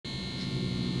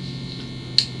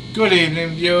Good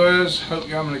evening viewers, hope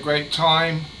you're having a great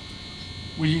time.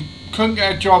 We couldn't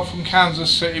get a job from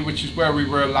Kansas City, which is where we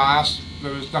were last.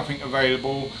 There was nothing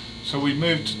available, so we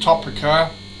moved to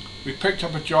Topeka. We picked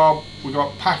up a job, we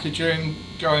got packaging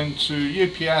going to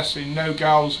UPS in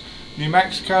Nogales, New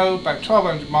Mexico, about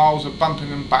 1200 miles of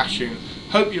bumping and bashing.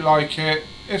 Hope you like it.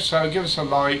 If so, give us a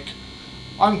like.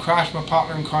 I'm Crash, my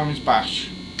partner in crime is Bash.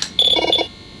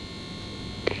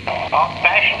 I'm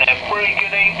Bash, and a very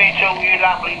good evening to all you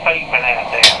lovely people out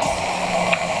there.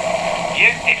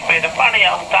 Yeah, it's been a funny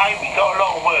old day. We got a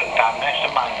lot of work done, that's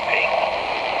the main thing.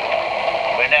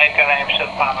 We're now going to have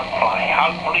some fun and play.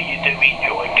 Hopefully you do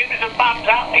enjoy. Give us a thumbs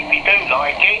up if you do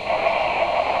like it.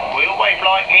 We always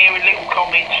like hearing little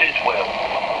comments as well.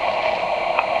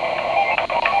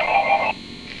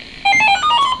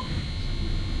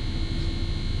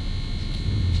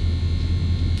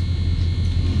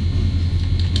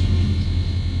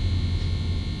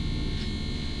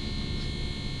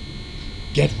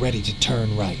 Get ready to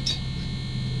turn right.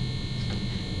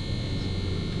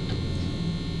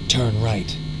 Turn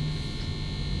right.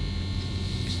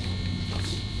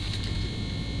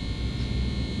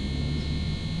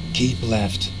 Keep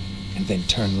left, and then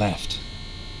turn left.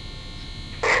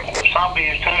 Somebody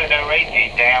has turned their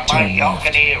engine down, Turn mate. left. I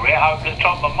can hear it over the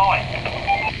top of mine.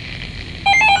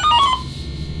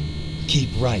 Keep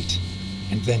right,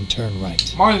 and then turn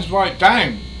right. Mine's right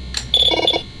down.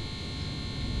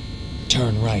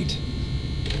 Turn right.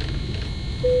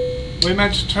 We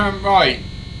meant to turn right.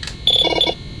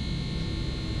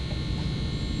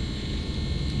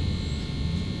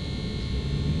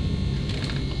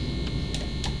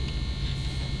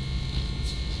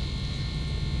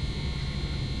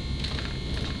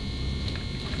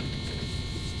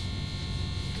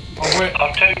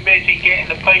 I'm too busy getting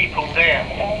the people there.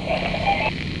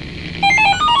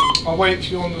 I'll wait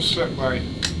for you on the slipway.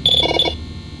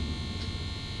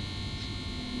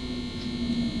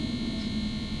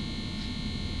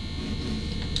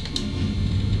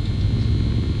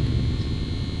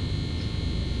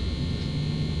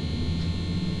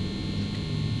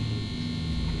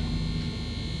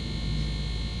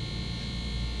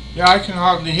 Yeah, I can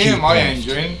hardly hear Keep my left.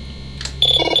 engine.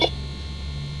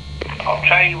 I'll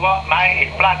tell you what, mate,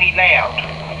 it's bloody loud.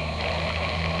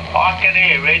 I can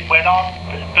hear it when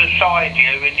I'm beside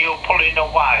you and you're pulling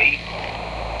away.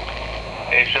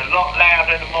 It's a lot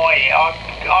louder than my ear.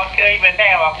 Even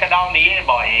now I can only hear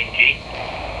my engine.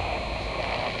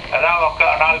 Although I've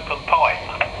got an open pipe.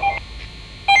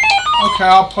 Okay,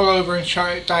 I'll pull over and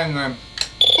shut it down then.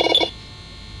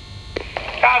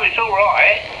 No, it's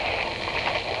alright.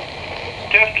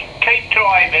 Just keep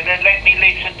driving and let me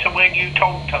listen to when you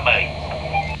talk to me.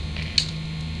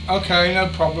 Okay, no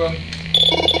problem.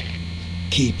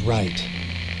 Keep right.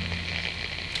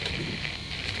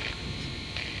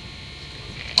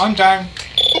 I'm down.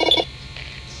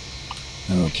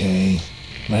 Okay,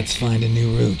 let's find a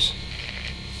new route.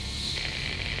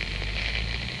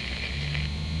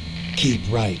 Keep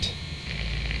right.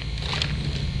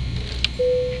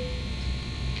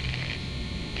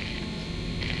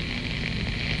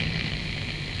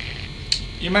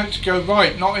 You meant to go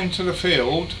right, not into the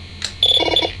field.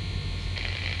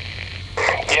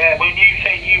 Yeah, when you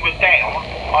said you were down,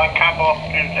 I come off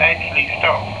and actually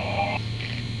stopped.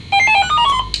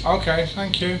 Okay,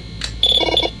 thank you.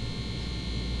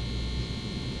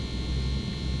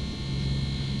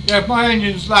 Yeah, if my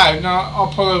engine's loud, now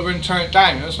I'll pull over and turn it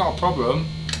down. That's not a problem.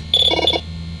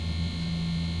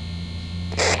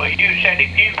 Well, you said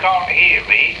if you can't hear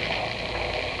it,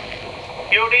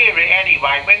 you'll hear it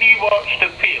anyway. When you watch the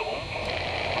film,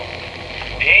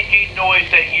 the engine noise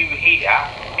that you hear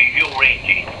is your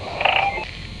engine.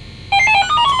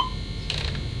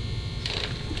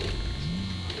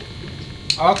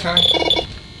 Okay.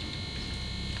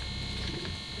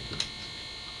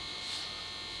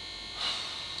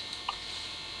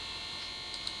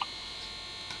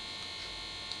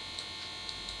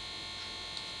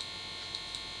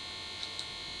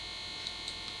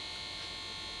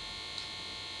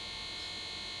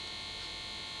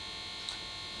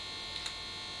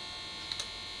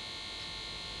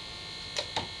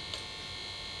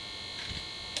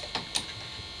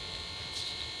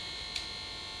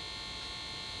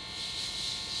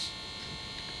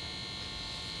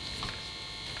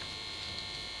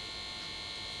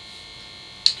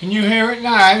 Can you hear it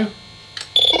now?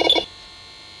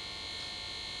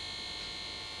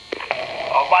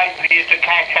 I'll wait for you to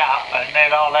catch up and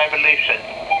then I'll have a listen.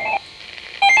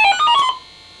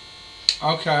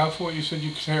 Okay, I thought you said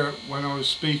you could hear it when I was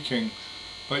speaking,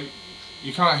 but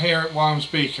you can't hear it while I'm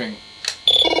speaking.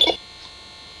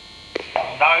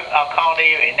 No, I can't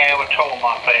hear it now at all,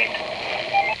 my friend.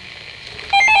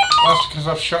 That's because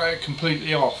I've shut it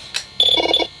completely off.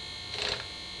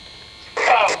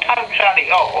 Oh, don't shut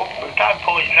it off. No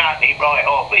point shutting it right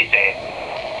off, is there?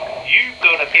 You've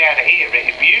got to be able to hear it.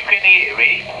 If you can hear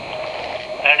it,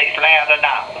 then it's loud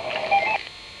enough.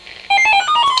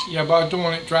 Yeah, but I don't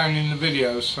want it drowning the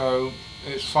video, so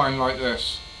it's fine like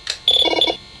this.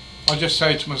 I just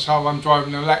say to myself I'm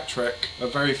driving electric, a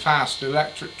very fast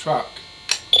electric truck.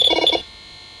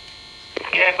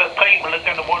 Yeah, but people are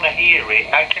going to want to hear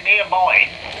it. They can hear mine,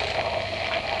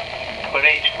 but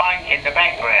it's faint in the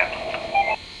background.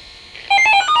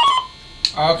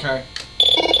 Okay.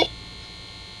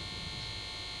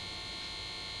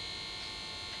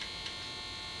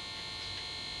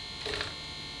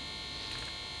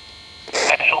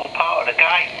 That's all part of the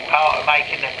game, part of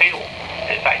making the film,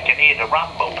 if they can hear the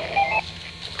rumble.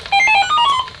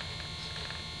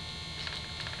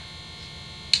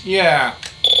 Yeah.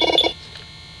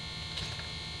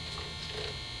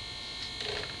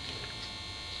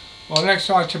 Well, next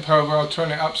time I tip over, I'll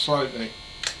turn it up slightly.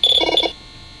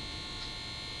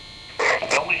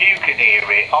 As long as you can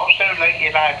hear it, I'll soon let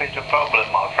you know if it's a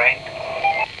problem, my friend.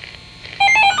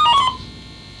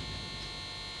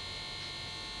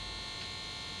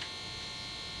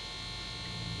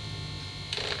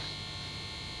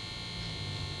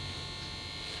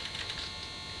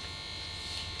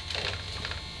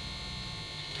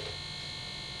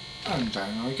 And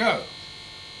down I go.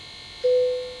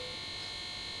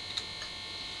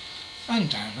 And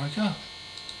down I go.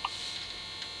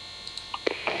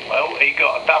 Well, he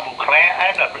got a double clout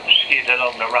and a skid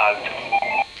along the road.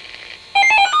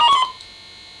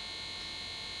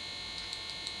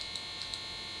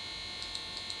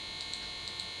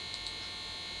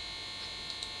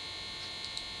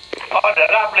 I had a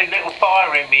lovely little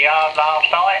fire in my yard last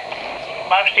night.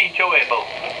 Most enjoyable.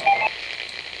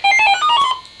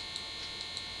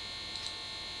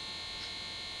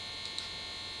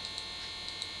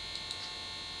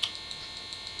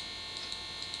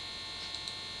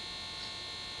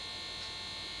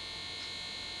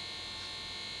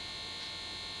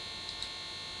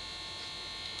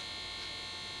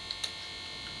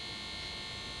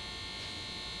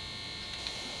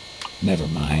 Never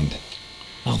mind.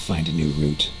 I'll find a new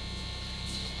route.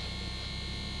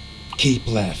 Keep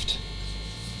left.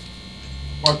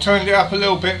 Well, I've turned it up a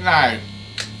little bit now.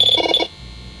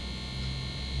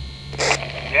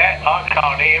 Yeah, I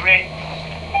can't hear it.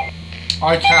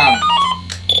 I can.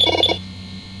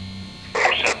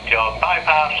 Awesome job.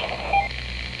 Bypass.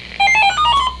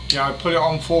 Yeah, I put it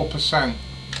on 4%.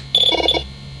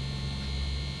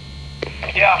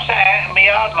 Yeah, I sat out in my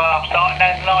yard last night and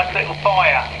had a nice little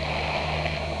fire.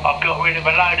 I got rid of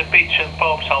a load of bits and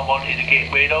bobs I wanted to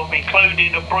get rid of,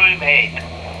 including a broom head.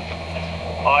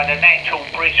 I had a natural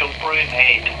bristle broom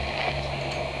head,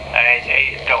 and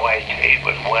it died. It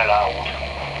was well old.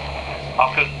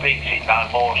 I couldn't fix it no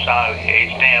more, so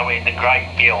it's now in the great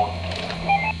beyond.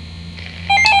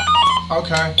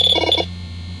 Okay.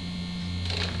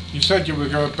 You said you were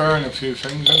going to burn a few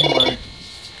things anyway.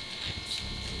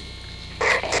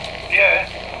 Yeah.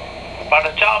 By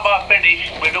the time I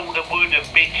finished with all the wood and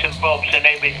bits and bobs and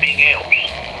everything else,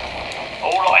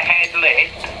 all I had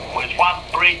left was one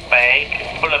bread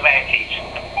bag full of ashes.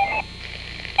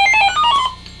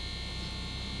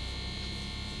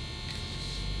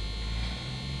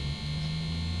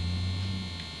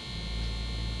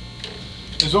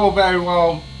 It's all very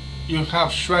well you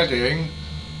have shredding,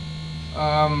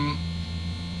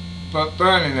 but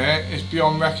burning it is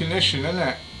beyond recognition, isn't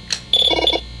it?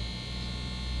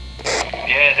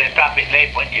 Yeah, there's nothing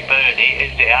left when you burn it,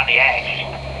 is there? Only ash.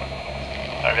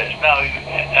 And there's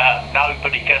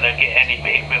nobody gonna get any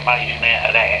information out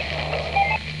of that.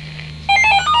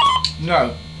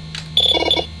 No.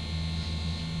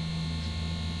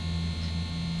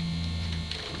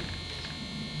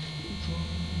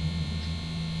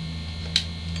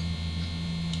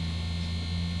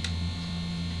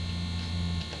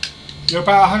 You're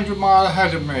about 100 miles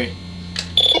ahead of me.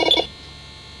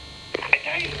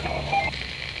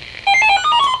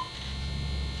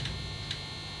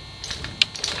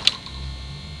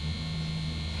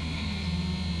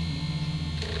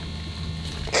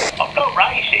 I'm not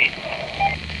racing.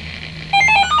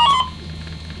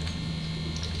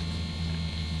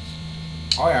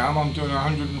 I am. I'm doing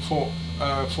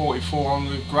 144 on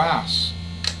the grass.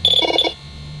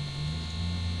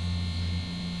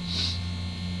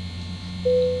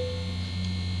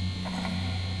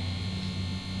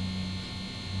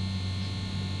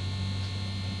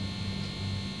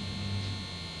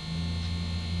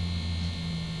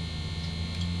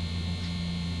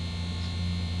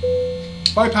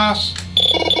 Bypass.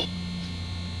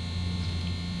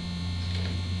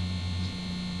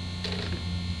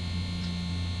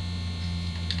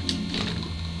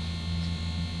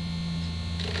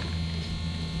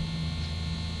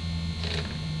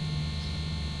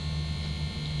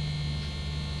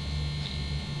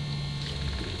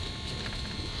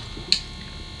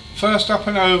 First up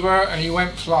and over, and he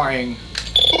went flying.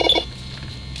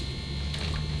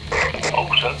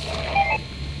 Awesome.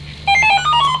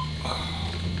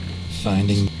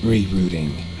 Finding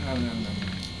rerouting. No,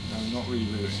 not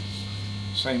rerouting.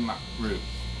 Same map route,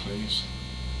 please.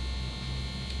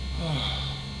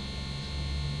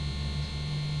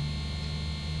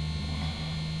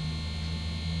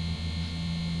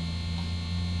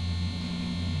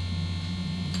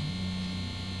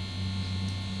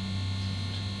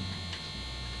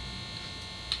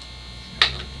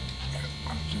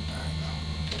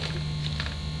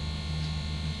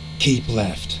 Keep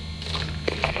left.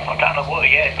 I don't know what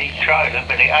he had in his trailer,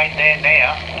 but it ain't there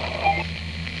now.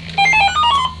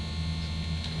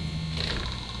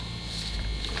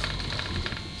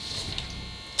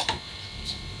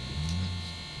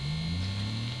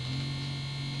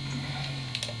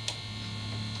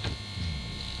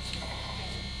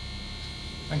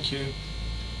 Thank you.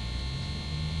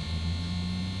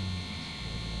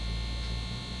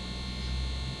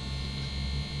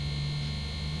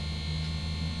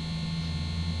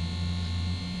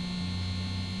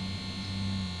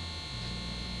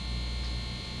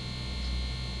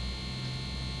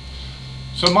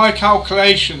 So my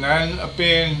calculation then of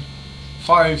being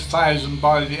 5,000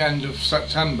 by the end of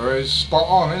September is spot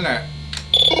on, isn't it?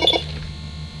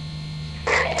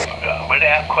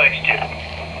 Without question.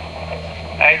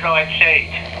 As I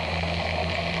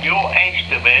said, your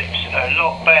estimate's a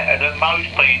lot better than most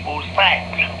people's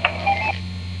facts.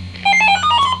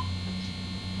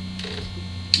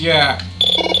 Yeah.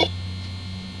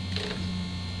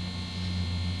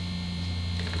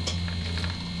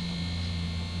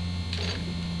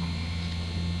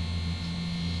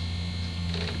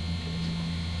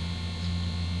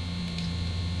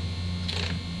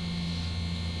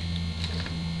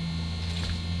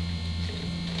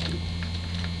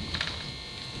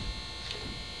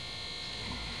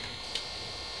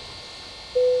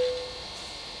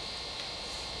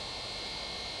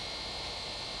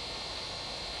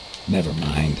 Never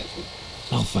mind.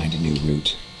 I'll find a new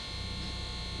route.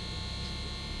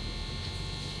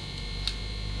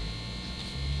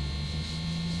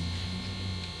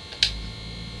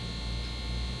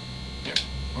 Yeah,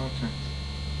 okay.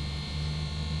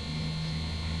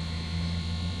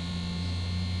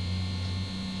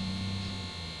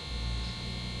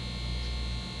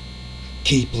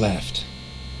 Keep left.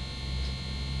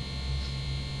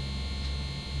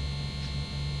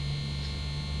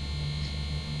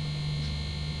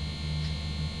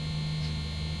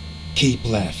 Keep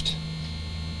left.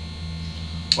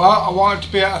 Well, I want it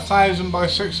to be at 1,000 by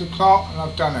 6 o'clock, and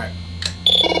I've done it.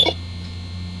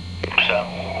 So,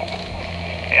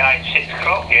 it ain't 6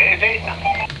 o'clock yet, is it?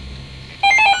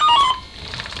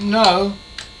 No.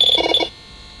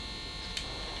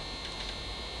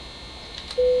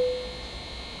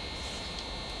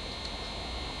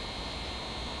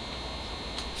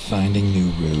 Finding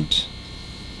new route.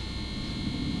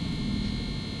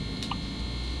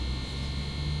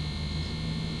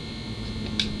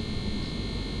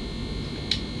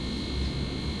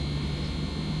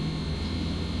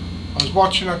 I was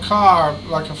watching a car,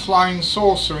 like a flying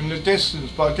saucer in the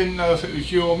distance, but I didn't know if it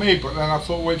was you or me, but then I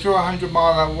thought, well, if you're 100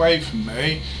 miles away from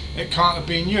me, it can't have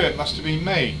been you, it must have been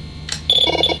me.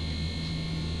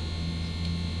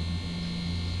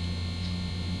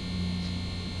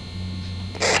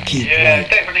 Keep Yeah, right.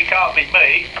 definitely can't be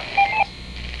me.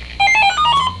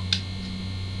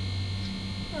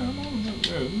 No,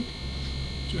 no.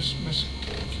 Just miss.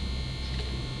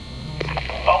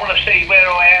 I want to see where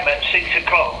I am at 6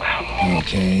 o'clock.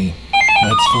 Okay,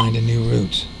 let's find a new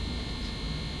route.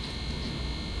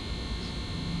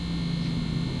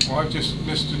 Well, I just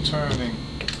missed a turning.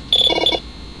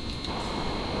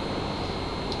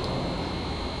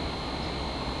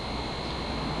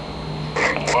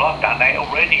 Well, I've done that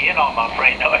already, and I'm my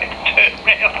friend. I had to turn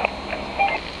round.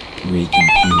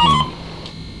 Recomputing.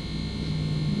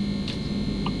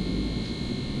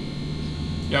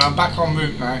 Yeah, I'm back en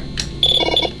route now.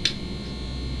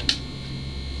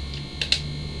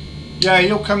 Yeah,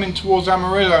 you're coming towards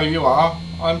Amarillo, you are.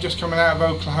 I'm just coming out of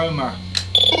Oklahoma.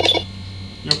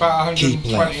 You're about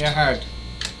 120 ahead.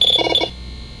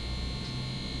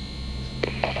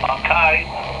 Okay.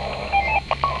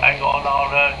 Hang on,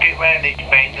 I'll get round this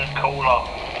bend and call off.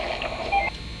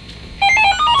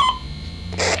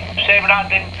 7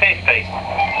 750.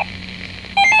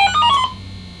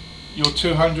 You're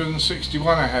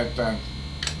 261 ahead then.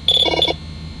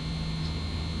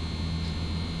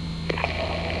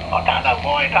 I don't know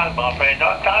why I don't, my friend. I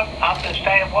don't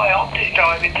understand why I'm just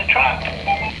driving the truck.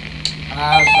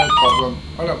 Ah, it's no problem.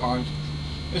 I don't mind.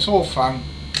 It's all fun.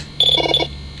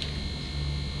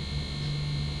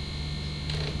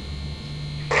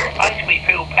 Makes me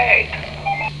feel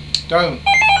bad. Don't.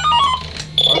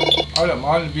 I don't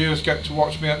mind. The viewers get to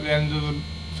watch me at the end of the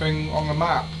thing on the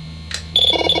map.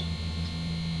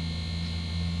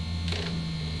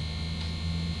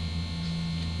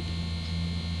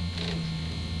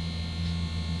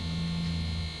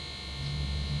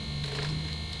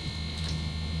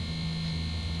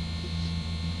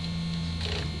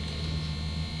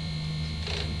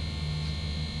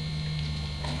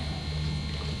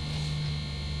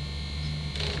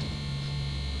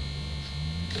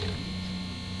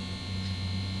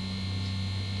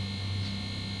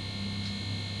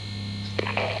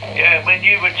 Yeah, when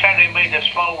you were telling me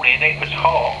this morning it was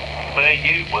hot where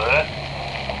you were,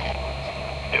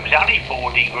 it was only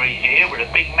 4 degrees here with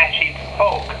a big massive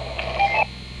fog.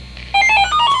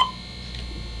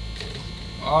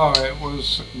 Oh, it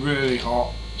was really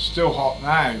hot. Still hot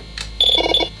now.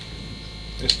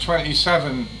 It's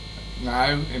 27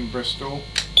 now in Bristol.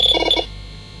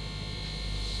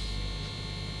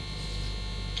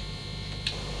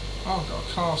 Oh, I've got a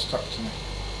car stuck to me.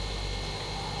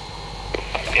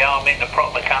 Yeah, I'm in the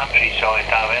proper countryside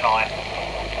though, ain't I?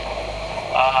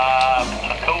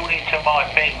 According to my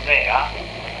thing there,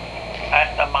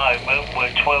 at the moment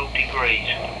we're 12 degrees.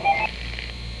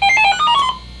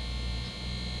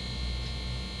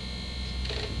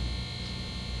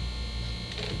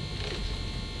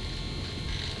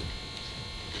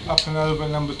 Up and over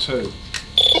number 2.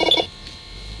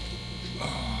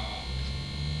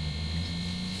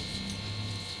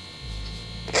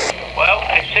 Well,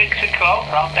 it's 6 o'clock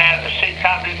and I'm down to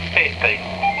 650.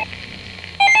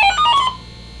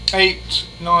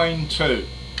 892.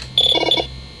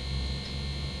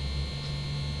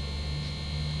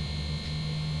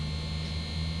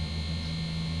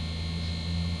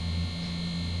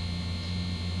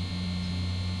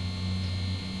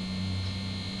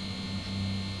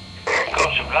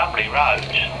 Got some lovely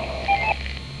roads.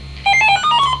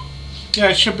 Yeah,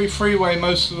 it should be freeway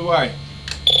most of the way.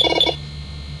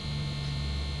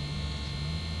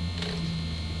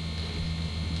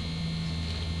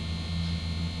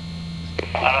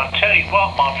 And I'll tell you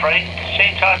what, my friend,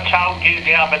 since I told you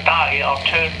the other day I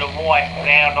turned the white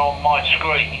down on my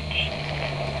screens,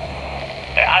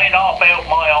 it ain't half out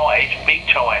my eyes, big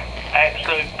time.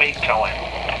 Absolute big time.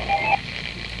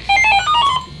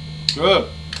 Good.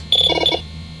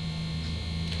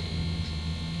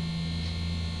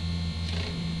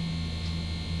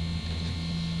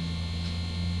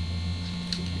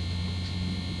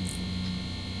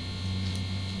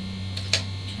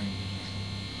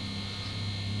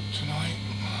 Tonight.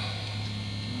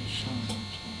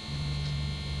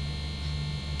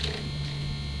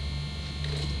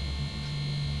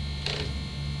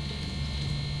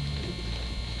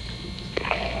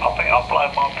 I think I'll blow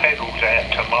my pedals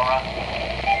out tomorrow.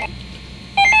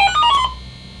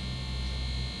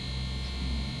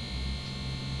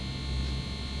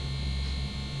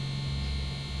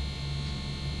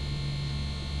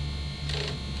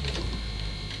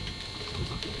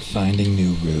 Finding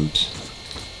new route.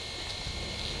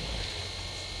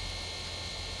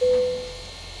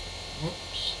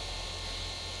 Whoops.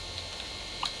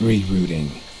 Rerouting.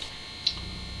 I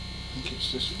think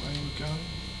it's this way we're going.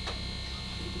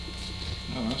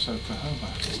 No, that's Oklahoma.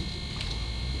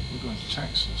 We're going to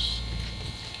Texas.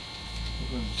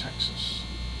 We're going to Texas.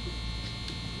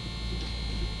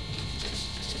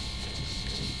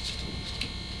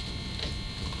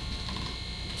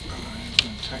 We're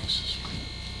going to Texas.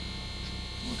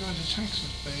 We're going to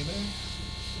Texas, baby.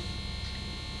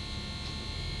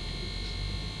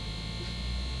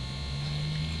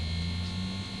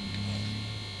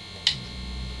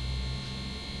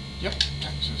 Yep,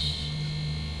 Texas.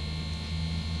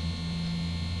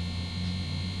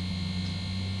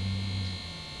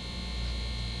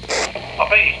 I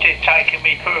think it's just taking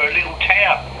me through a little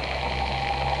town.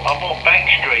 I'm on back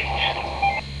streets.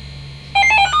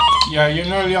 Yeah, you're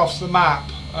nearly off the map.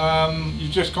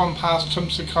 You've just gone past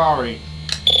Tumsakari.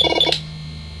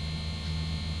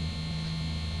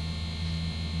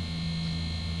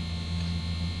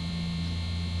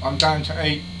 I'm down to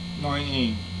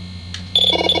 819.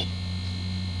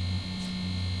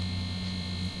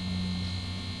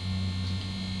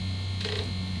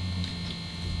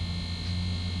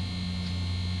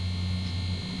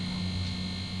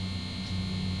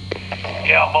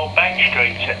 Yeah, I'm on Bank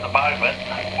Street at the moment.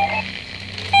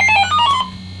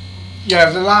 Yeah,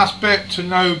 the last bit to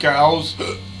Nogales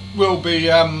will be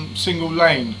single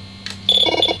lane.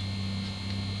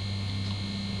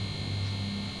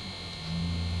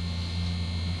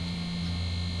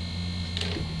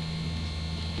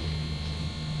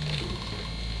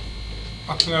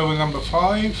 Up and over number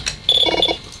 5.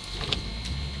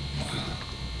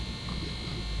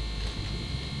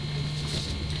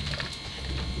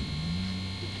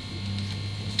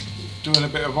 Doing a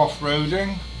bit of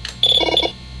off-roading.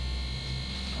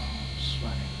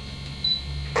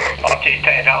 I just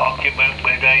had an argument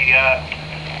with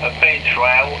a fence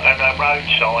rail and a road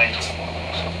sign.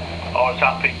 I was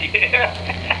up in the air.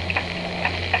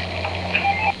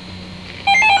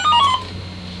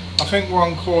 I think we're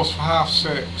on course for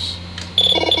 6:30.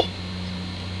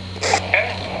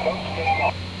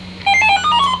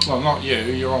 Well, not you,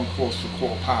 you're on course for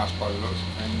 15:15 by the looks of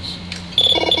things.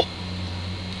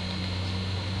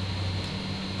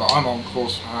 But I'm on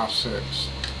course for 6:30.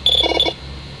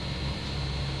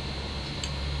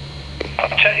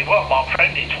 I'll tell you what, my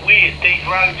friend, it's weird, these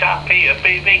roads up here.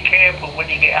 Be careful when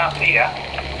you get up here.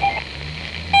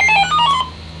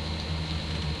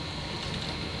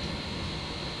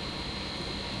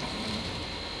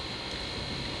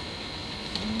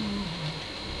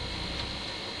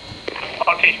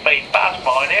 I've just been buzzed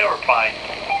by an aeroplane.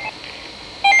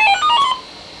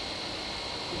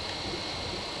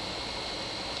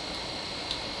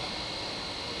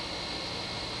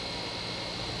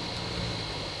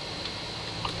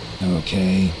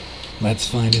 Okay, let's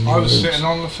find a new I was route. sitting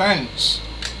on the fence.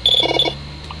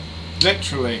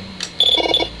 Literally.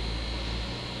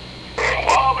 Well,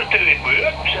 I was doing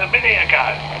work a minute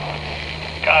ago.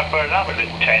 Going for another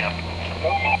little town.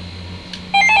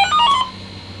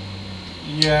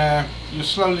 Yeah, you're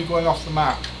slowly going off the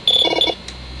map.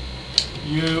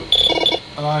 You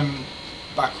and I'm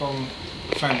back on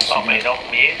the fence I've again. been off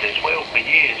my head as well for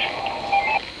years.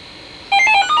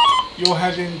 You're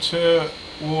heading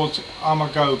towards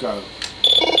Amagogo.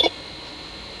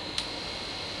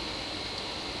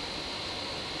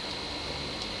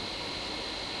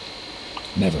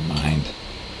 Never mind.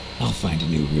 I'll find a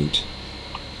new route.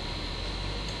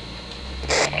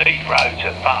 These roads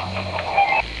are fun.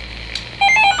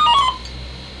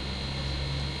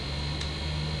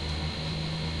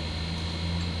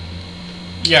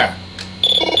 Yeah.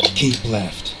 Keep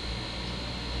left.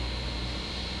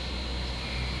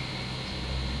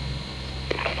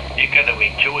 You're going to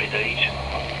enjoy these.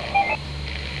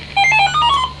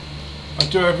 I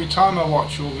do every time I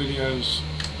watch your videos.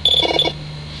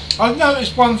 I've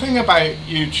noticed one thing about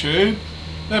YouTube.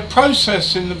 They're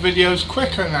processing the videos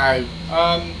quicker now.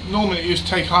 Normally it used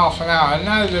to take half an hour, and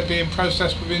now they're being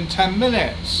processed within 10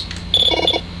 minutes.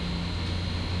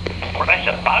 Well, that's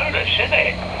a bonus, isn't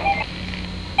it?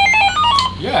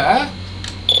 Yeah.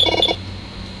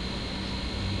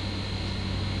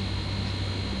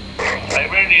 They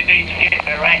really need to get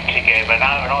their act together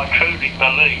now, and I truly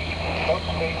believe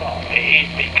it is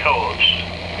because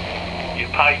you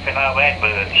pay for no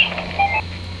adverts.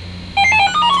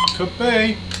 Could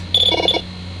be.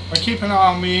 I keep an eye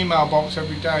on my email box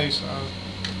every day, so.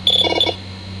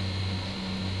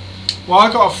 Well,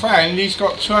 I got a friend. He's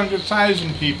got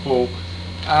 200,000 people,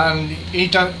 and he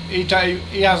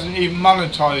hasn't even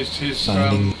monetized his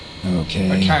Okay.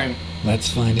 account. Let's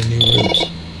find a new route.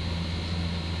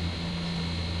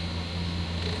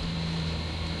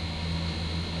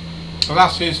 So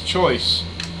that's his choice.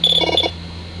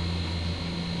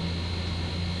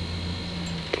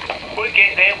 We'll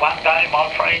get there one day, my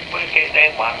friend. We'll get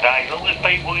there one day, as long as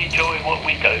people enjoy what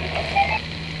we do.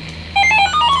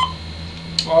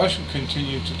 Well, I should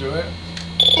continue to do it.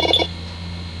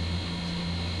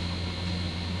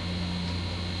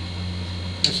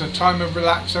 It's a time of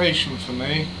relaxation for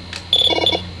me.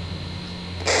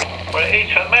 Well, it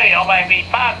is for me. I'm having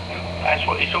fun. That's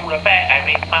what it's all about,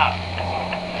 having fun.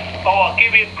 Oh, I'll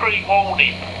give you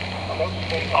pre-warning.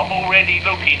 I'm already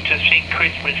looking to sing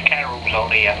Christmas carols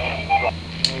on here. Oh,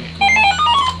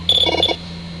 God.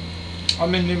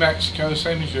 I'm in New Mexico,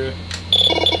 same as you.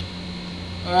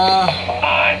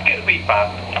 It's going to be fun.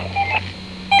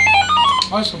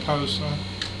 I suppose so.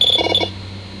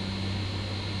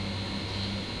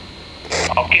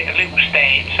 I'll get a little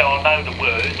stand so I know the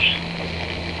words.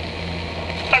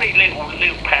 Only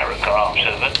little paragraphs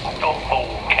of it, not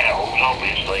all carols,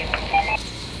 obviously.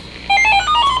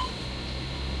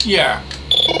 Yeah.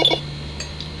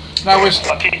 Now I just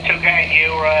took out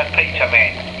your pizza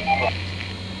man.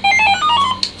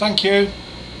 thank you.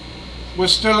 we're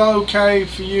still okay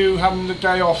for you having the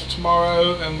day off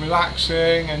tomorrow and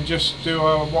relaxing and just do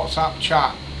a WhatsApp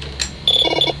chat.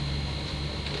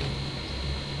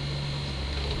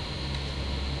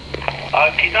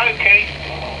 Okie dokie.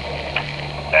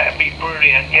 That'd be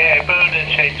brilliant. Yeah, Vernon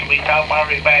said to me, don't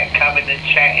worry about coming and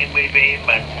chatting with him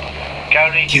and go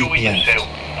and enjoy yourself.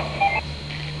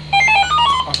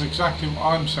 That's exactly what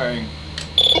I'm saying.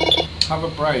 Have a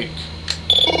break.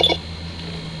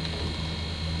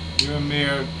 You and me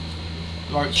are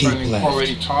like spending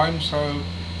quality time, so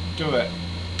do it.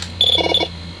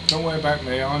 Don't worry about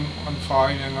me, I'm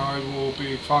fine, and I will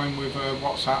be fine with a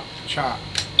WhatsApp chat.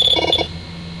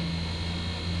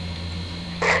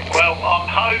 Well, I'm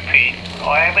hoping,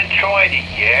 I haven't tried it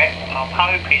yet, I'm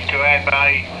hoping to have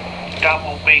a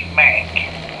double Big Mac,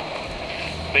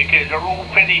 because they're all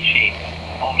finishing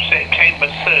on September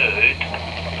 3rd.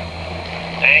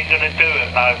 They ain't going to do it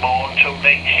no more until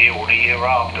next year or the year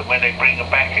after when they bring them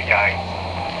back again.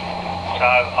 So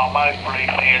I'm hopefully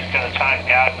Mia's going to take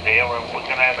me over there and we're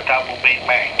going to have a double Big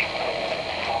Mac.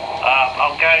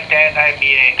 I'm going down to have my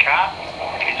hair cut,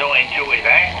 because I enjoy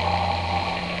that.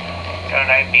 Going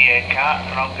to have my hair cut,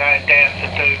 and I'm going down to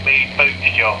do my boots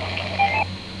job.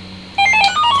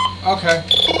 Okay.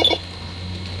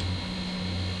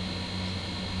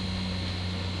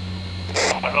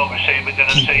 And obviously we're going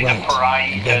to see the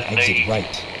parade and the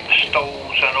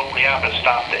stalls and all the other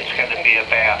stuff that's going to be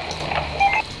about.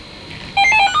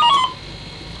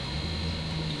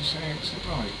 Did you say exit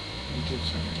right? You did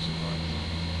say exit right.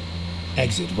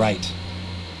 Exit right.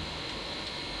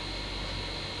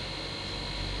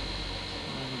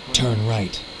 Turn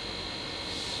right.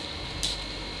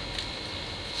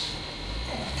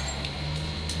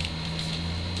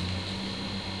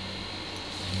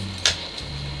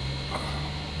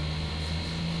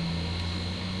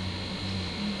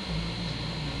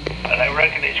 And I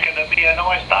reckon it's going to be a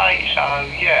nice day, so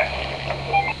yeah.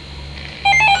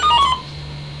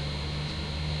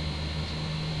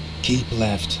 Keep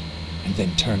left, and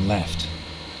then turn left.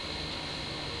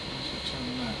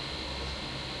 Turn left.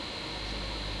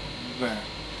 There.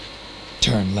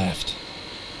 Turn left.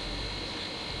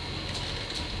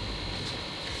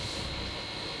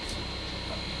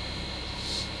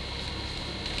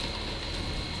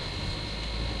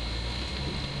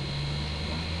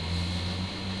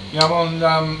 Yeah, I'm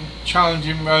on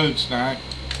challenging roads now.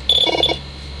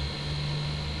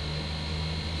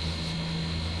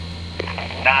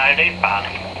 No, they're fun.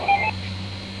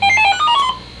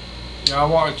 Yeah, I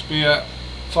want it to be at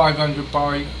 500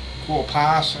 by quarter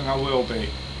past, and I will be.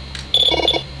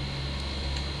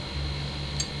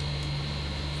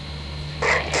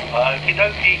 Okie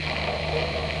dokie.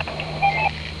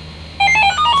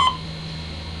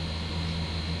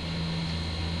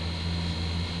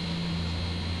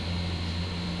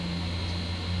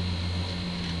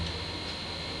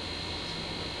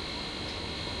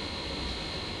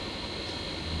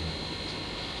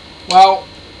 Well,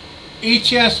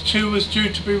 ETS2 was due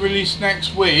to be released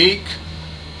next week,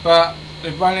 but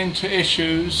they've run into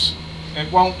issues. It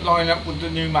won't line up with the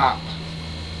new map.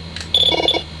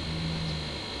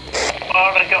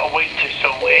 Well, they've got a week to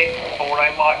sort it, or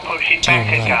they might push it back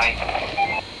again.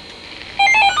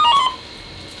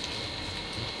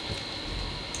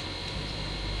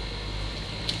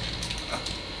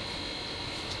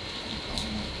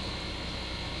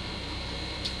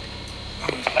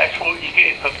 That's what you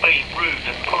get for being rude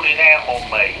and pulling out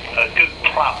on me. A good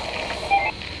plump.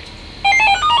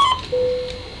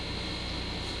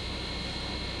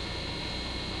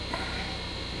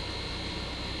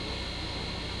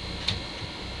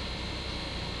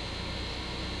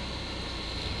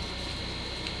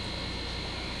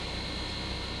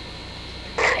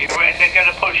 You reckon they're going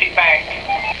to push it back?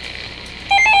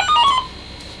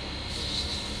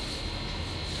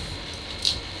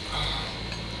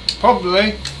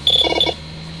 Probably.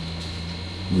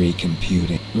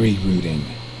 Recomputing. Rerouting.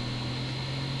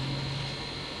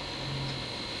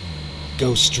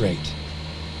 Go straight.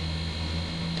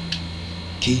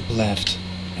 Keep left,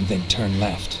 and then turn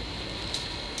left.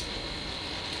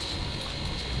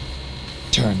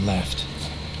 Turn left.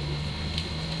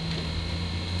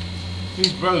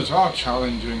 These roads are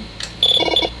challenging.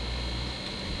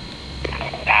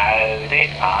 No,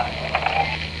 they're fun.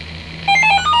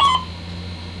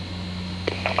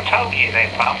 I told you they're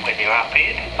fun when you're up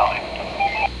here, didn't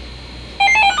I?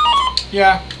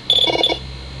 Yeah.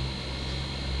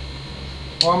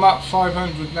 Well, I'm at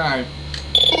 500 now.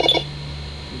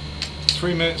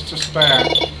 3 minutes to spare.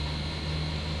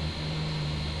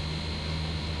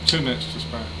 2 minutes to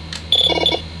spare.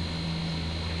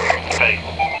 Okay.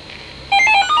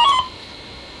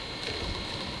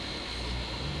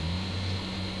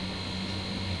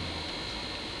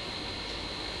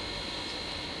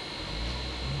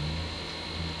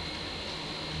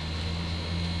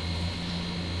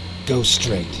 Go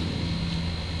straight.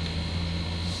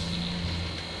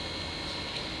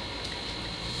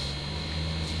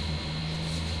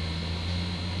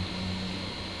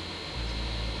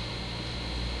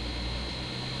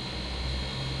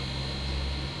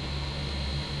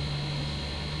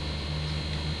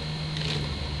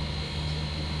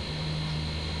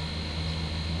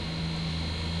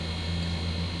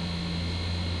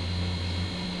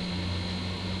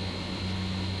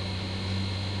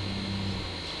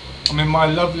 I'm in my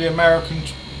lovely American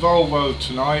Volvo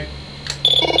tonight.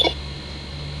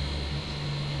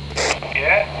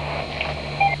 Yeah?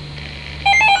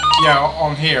 Yeah,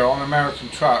 on here, on American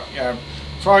truck, yeah.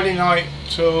 Friday night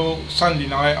till Sunday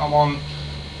night I'm on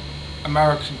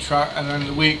American truck, and then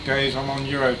the weekdays I'm on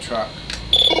Euro truck.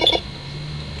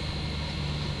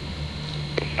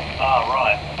 Oh,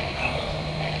 right.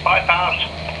 Bypass.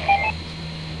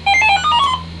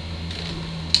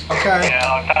 Okay. Yeah,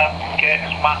 I don't get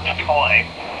as much time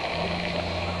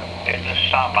in the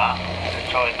summer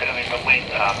as I do in the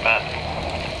winter, but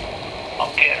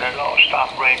I'm getting a lot of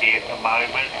stuff ready at the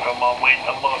moment for my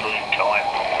winter modelling time.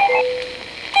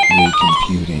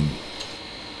 Recomputing.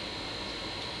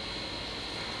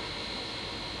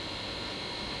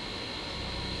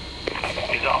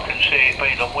 Because I can see it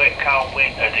being a wet, cold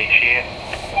winter this year.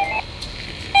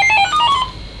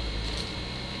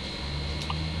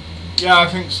 Yeah, I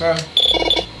think so.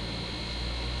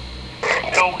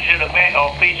 According to the Met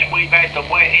Office, we've had the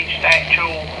wettest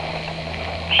actual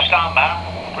summer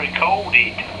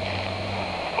recorded.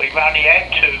 We've only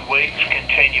had 2 weeks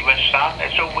continuous sun,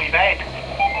 that's all we've had.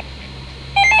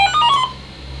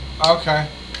 Okay.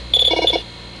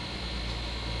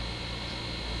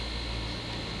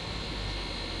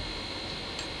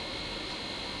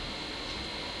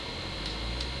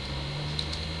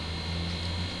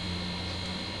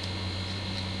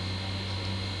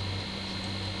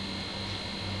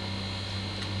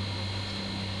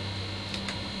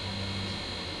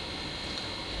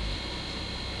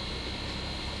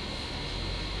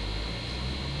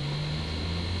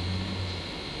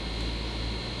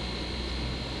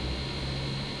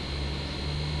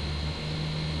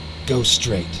 Go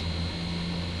straight.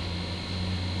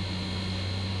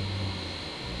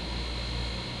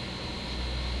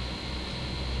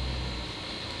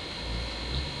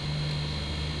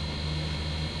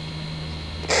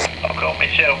 I've got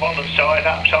myself on the side,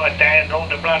 upside down on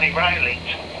the bloody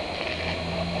railings.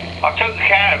 I took the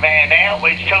caravan out,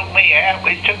 which took me out,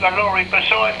 which took a lorry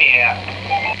beside me out.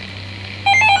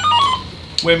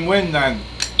 Win-win then.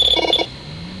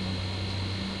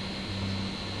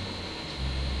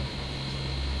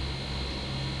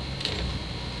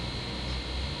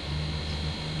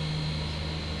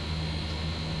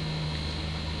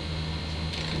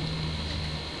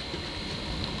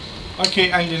 I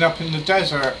keep ending up in the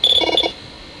desert.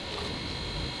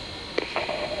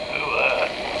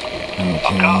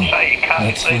 I can't say you can't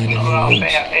Let's leave find the a new grass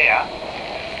route. out there.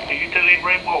 Are you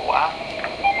delivering water?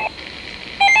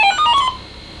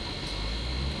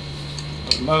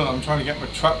 At the moment I'm trying to get my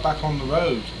truck back on the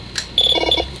road.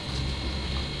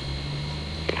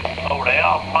 Oh, they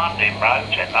are funding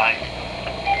roads, aren't they?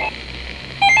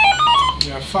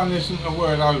 Yeah, fun isn't a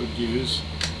word I would use.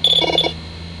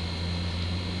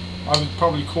 I would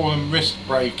probably call them risk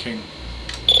breaking.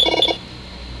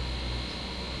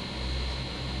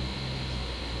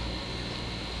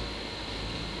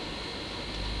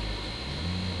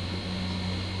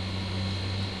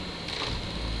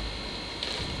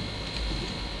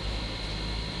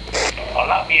 I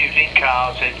love using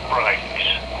cars as brakes.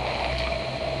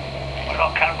 When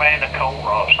I come round a corner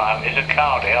or something, there's a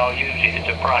car there, I'll use it as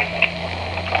a brake.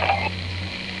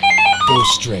 Go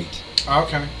straight.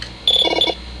 Okay.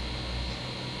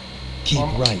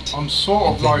 Keep right. I'm sort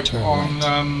of and then like turn on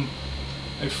right.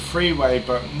 a freeway,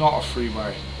 but not a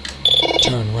freeway.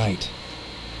 Turn right.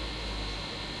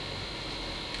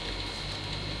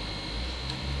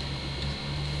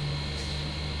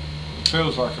 It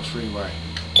feels like a freeway.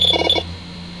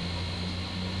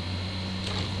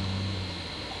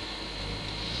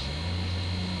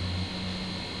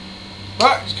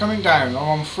 But it's coming down. I'm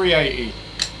on 380.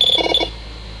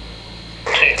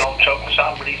 Sitting on top of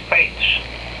somebody's fence.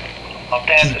 I'm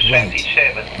down to Keep right.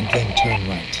 77. And then turn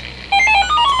right.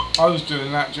 I was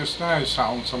doing that just now, sat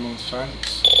on someone's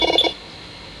fence.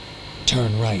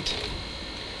 Turn right.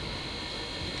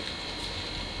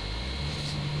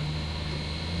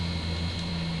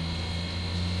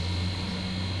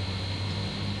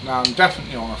 Now I'm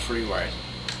definitely on a freeway.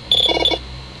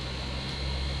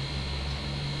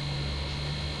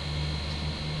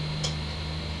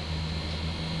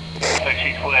 Which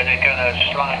is where they're going to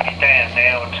slow you down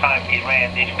now and take you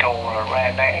round this corner,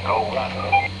 around that corner.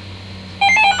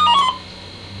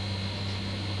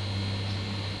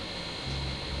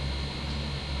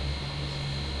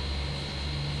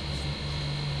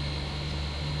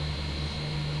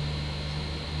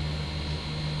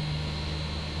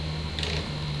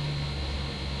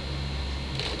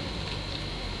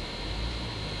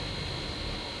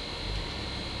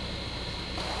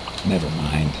 Never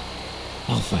mind.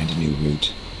 I'll find a new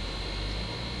route.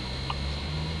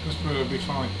 This will be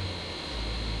fine.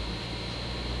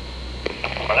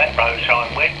 Well, that road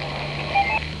sign went.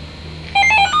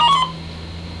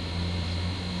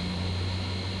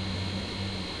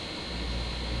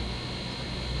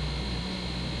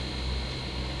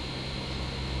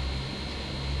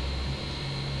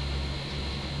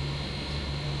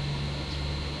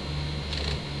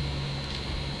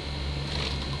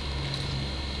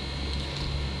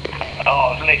 I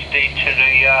was listening to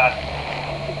the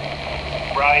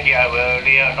radio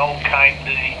earlier and all came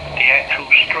to the actual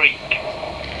streak.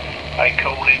 They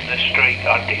called him the streak.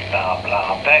 I did laugh.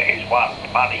 That is one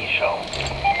funny song.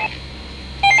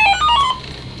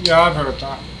 Yeah, I've heard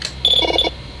that.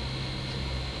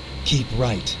 Keep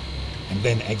right, and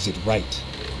then exit right.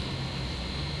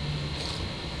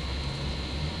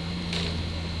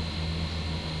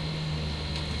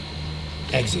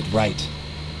 Exit right.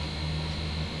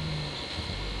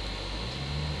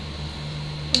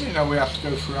 I didn't know we have to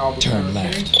go through Albuquerque. Turn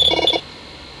left.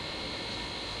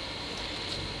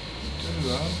 Do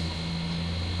that.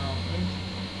 Apparently.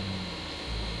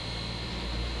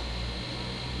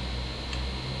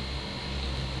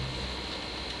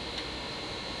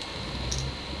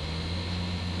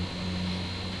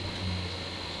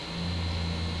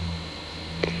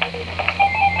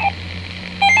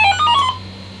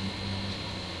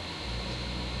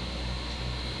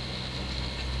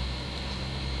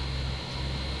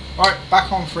 Right,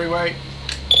 back on freeway.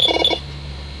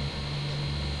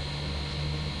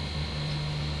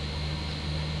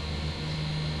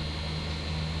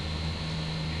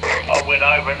 I went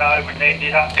over and over and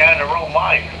ended up going the wrong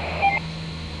way.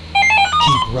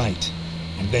 Keep right,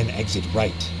 and then exit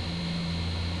right.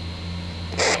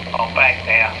 I'm back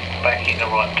now, back in the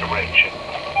right direction.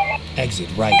 Exit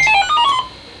right.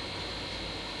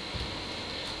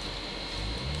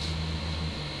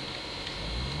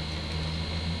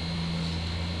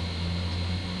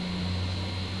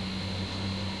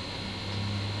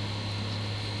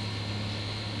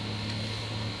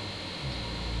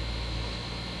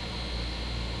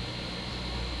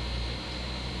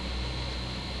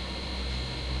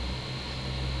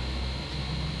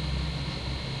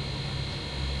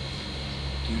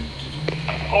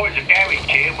 Oh, there's a garage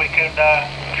here, we can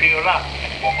fuel up.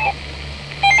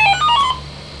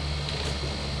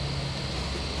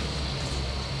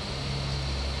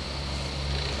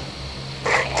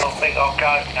 I think I'll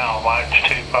go. No, I won't, it's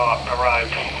too far up the road.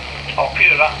 I'll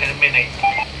fuel up in a minute.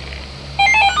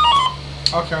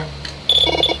 Okay.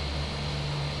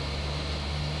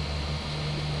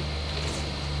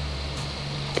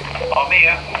 I'm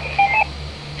here.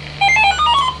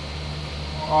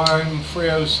 I'm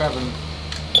 307.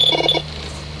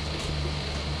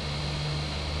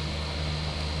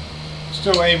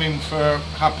 Still aiming for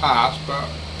half past, but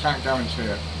can't guarantee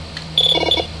it.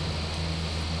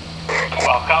 Well,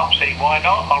 I can't see why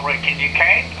not. I reckon you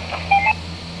can.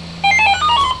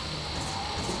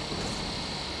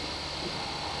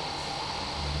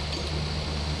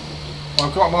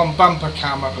 I've got them on bumper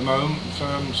cam at the moment,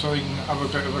 so you can have a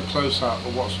bit of a close-up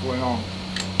of what's going on.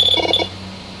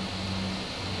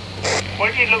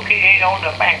 When you look at it on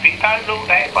the map, it don't look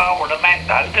that far on the map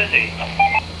though, does it?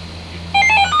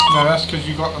 No, that's because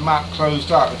you've got the map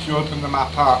closed up. If you open the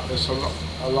map up, it's a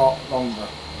lot longer.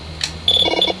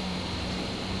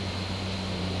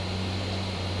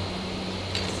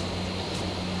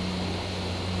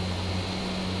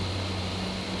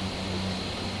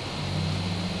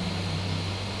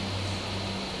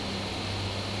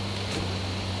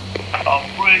 I'm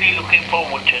really looking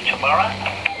forward to tomorrow.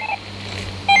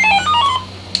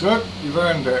 Good, you've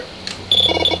earned it.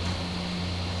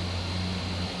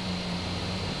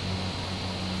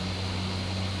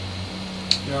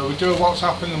 Yeah, we do a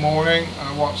WhatsApp in the morning and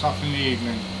a WhatsApp in the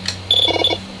evening.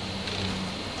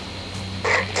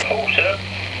 Also,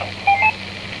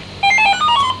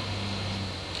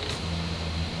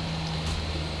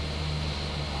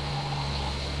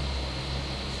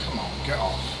 Come on, get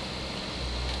off.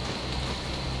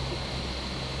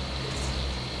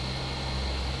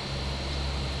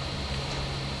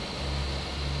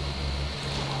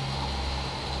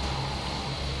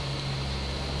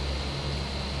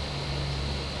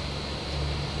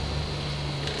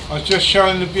 I was just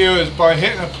showing the viewers by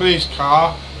hitting a police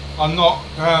car,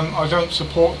 I don't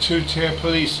support two-tier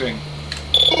policing.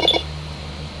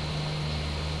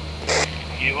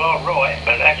 You are right,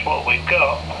 but that's what we've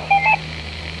got.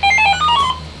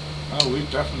 Oh, we've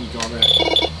definitely got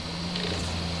it.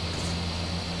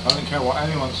 I don't care what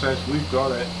anyone says, we've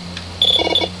got it.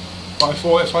 But I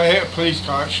thought if I hit a police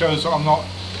car, it shows that I'm not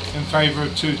in favour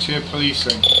of two-tier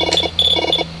policing.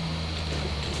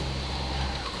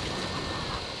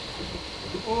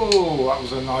 Oh, that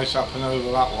was a nice up and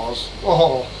over, that was.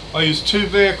 Oh, I used 2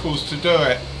 vehicles to do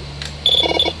it.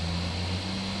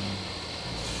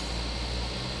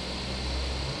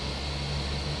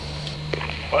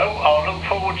 Well, I'll look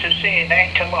forward to seeing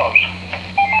that tomorrow.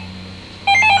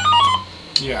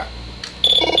 Yeah.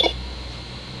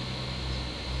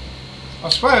 I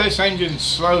swear this engine's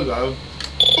slow though.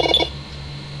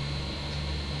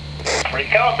 It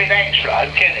can't be that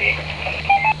slow, can it?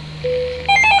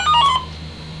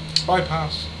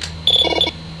 Bypass.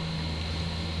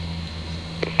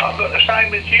 I've got the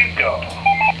same as you've got.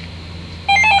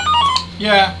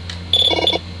 Yeah.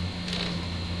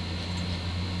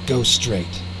 Go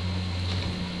straight.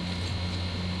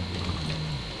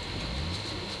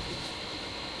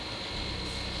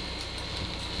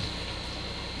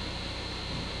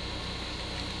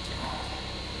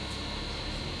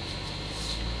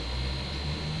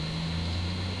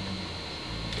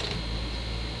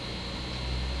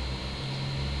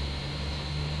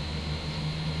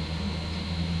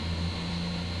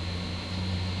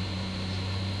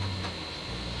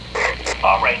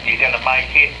 I reckon you're going to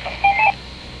make it.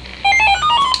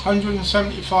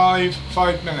 175,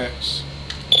 5 minutes.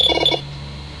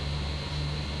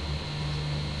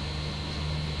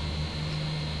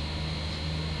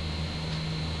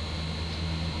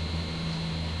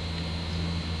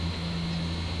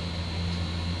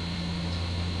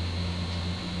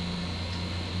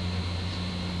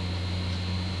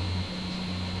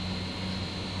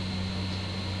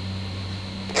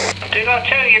 Did I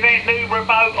tell you that new remote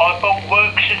I bought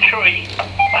works a treat?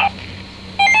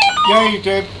 Yeah, you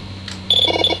did.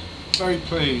 Very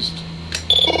pleased.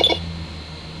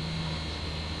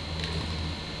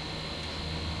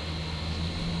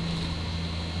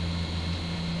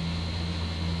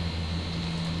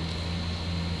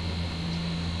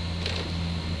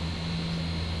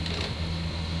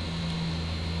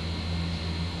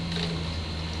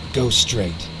 Go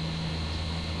straight.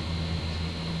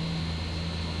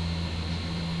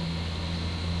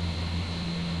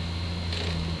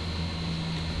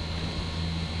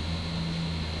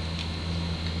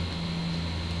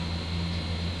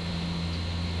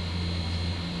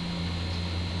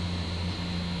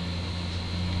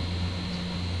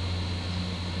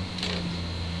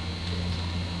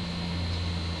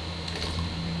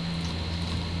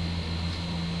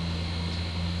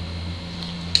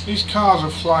 These cars are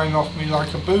flying off me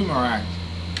like a boomerang.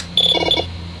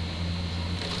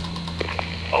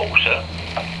 Oh, sir.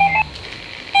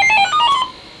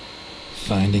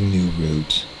 Finding new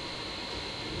route.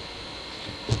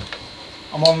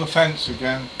 I'm on the fence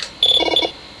again.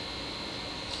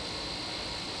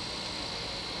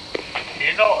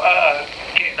 You're not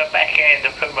getting a backhander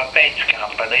from a bench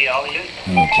company, are you?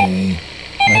 Okay,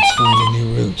 let's find a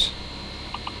new route.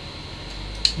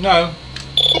 No.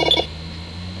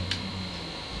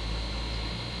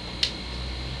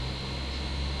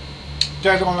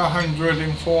 Dead on 100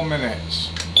 in 4 minutes.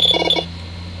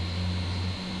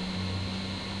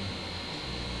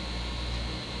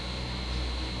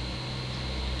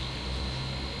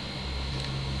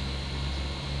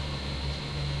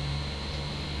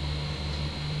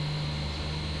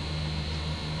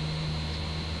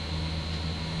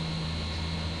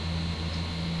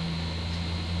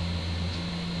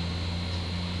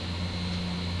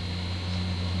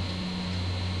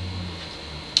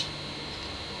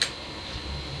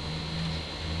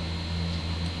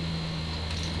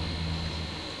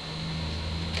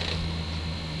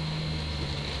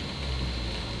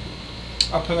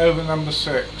 Up and over number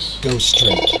 6. Go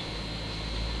straight.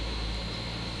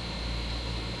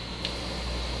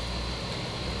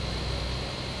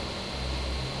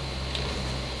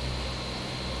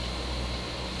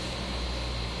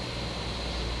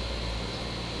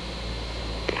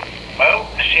 Well,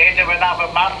 it's the end of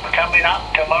another month coming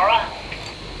up tomorrow.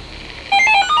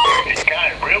 It's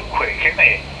going real quick, isn't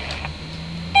it?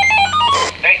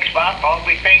 Next month I'll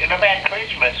be thinking about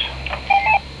Christmas.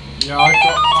 Yeah,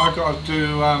 I got to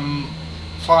do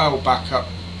file backup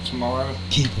tomorrow.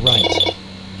 Keep right,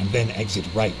 and then exit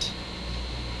right.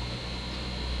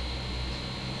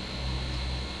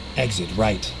 Exit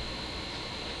right.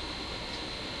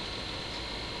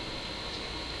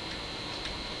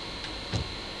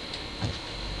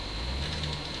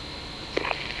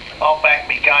 I'll back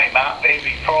me game up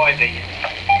every Friday.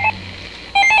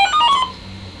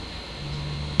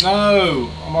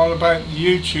 No, I'm all about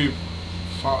YouTube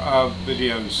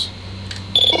videos.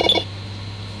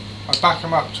 I back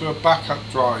them up to a backup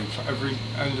drive every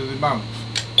end of the month.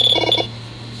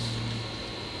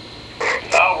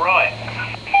 Oh, right.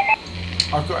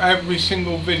 I've got every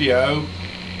single video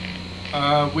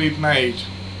we've made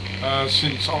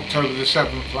since October the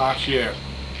 7th last year.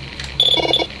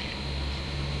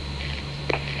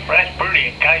 Well, that's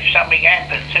brilliant. In case something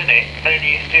happens, isn't it? Then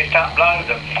you can just upload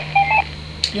them.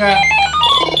 Yeah.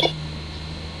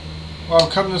 Well,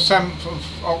 come the 7th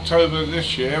of October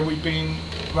this year, we've been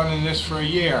running this for a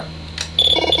year.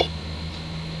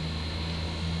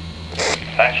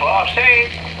 That's what I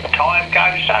said. Time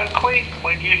goes so quick.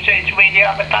 When you said to me the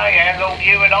other day how long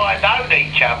you and I have known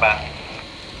each other,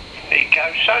 it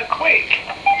goes so quick.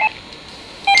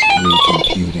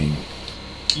 Recomputing.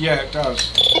 Yeah, it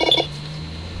does.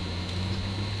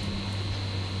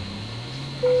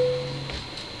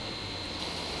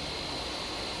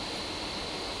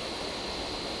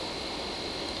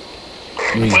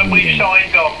 When we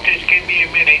signed off, just give me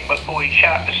a minute before you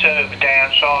shut the server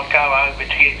down so I'll go over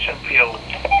to get some fuel.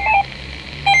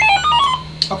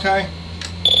 Okay.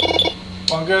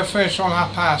 Well, I'm going to finish on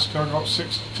past because I've got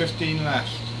 6:15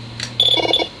 left.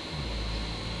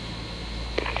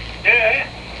 Yeah.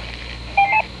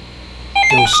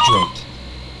 Go straight.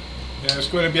 Yeah, it's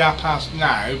going to be past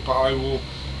now, but I will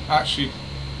actually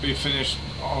be finished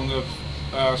on the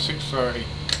 6:30.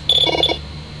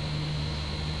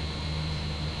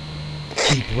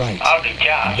 Keep right. Only just.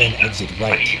 And then exit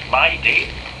But right. you've made it.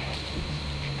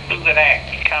 Look at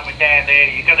that. You're coming down there.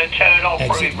 You're going to turn off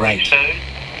Exit very right. soon.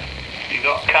 You've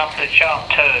got a couple of sharp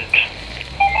turns.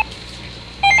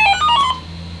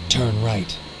 Turn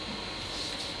right.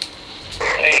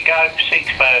 There you go.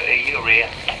 6:30. You're here.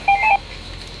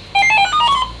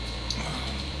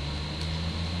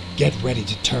 Get ready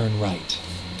to turn right.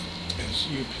 It's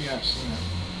UPS, isn't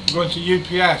it? We're going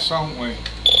to UPS, aren't we?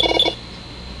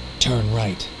 Turn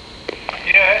right.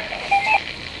 Yeah.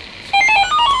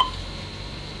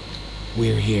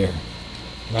 We're here.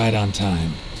 Right on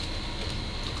time.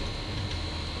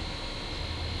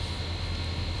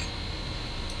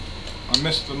 I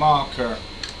missed the marker.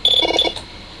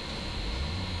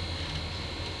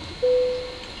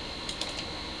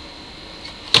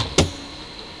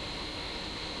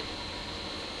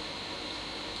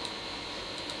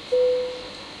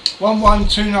 One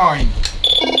 129.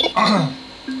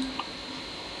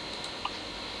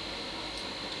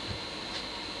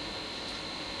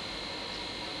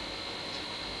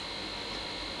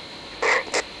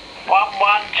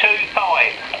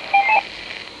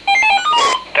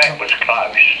 That was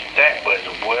close. That was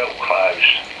well close.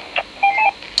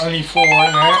 Only 4 in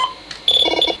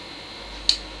it.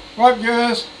 Right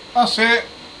viewers, that's it.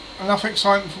 Enough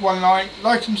excitement for one night.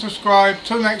 Like and subscribe.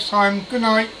 Till next time, good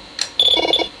night.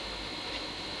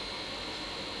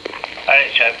 And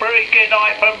it's a very good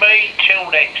night from me.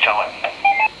 Till next time.